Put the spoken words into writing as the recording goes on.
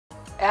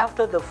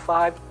After the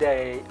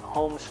 5-day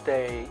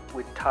homestay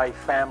with Thai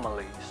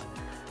families,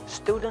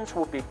 students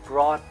will be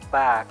brought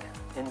back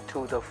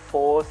into the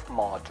 4th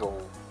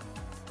module,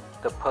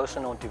 the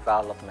personal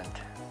development.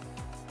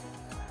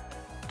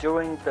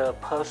 During the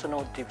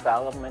personal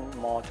development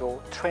module,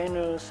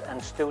 trainers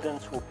and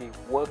students will be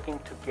working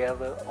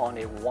together on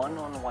a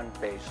one-on-one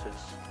basis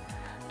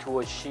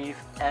to achieve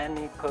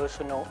any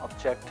personal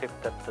objective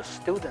that the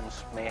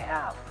students may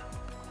have.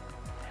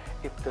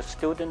 If the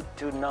students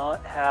do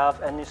not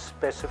have any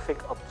specific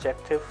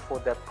objective for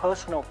their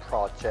personal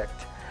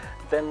project,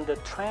 then the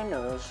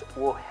trainers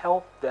will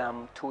help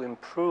them to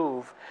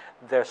improve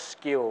their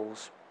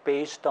skills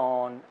based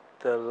on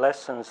the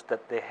lessons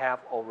that they have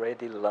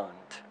already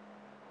learned.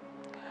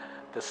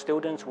 The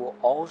students will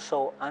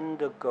also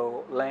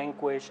undergo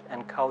language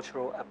and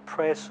cultural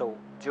appraisal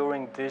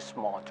during this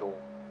module.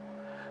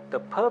 The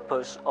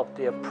purpose of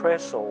the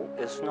appraisal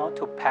is not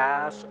to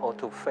pass or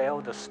to fail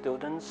the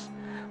students,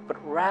 but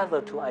rather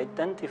to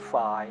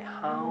identify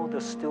how the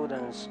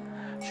students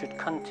should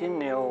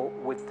continue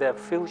with their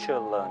future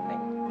learning.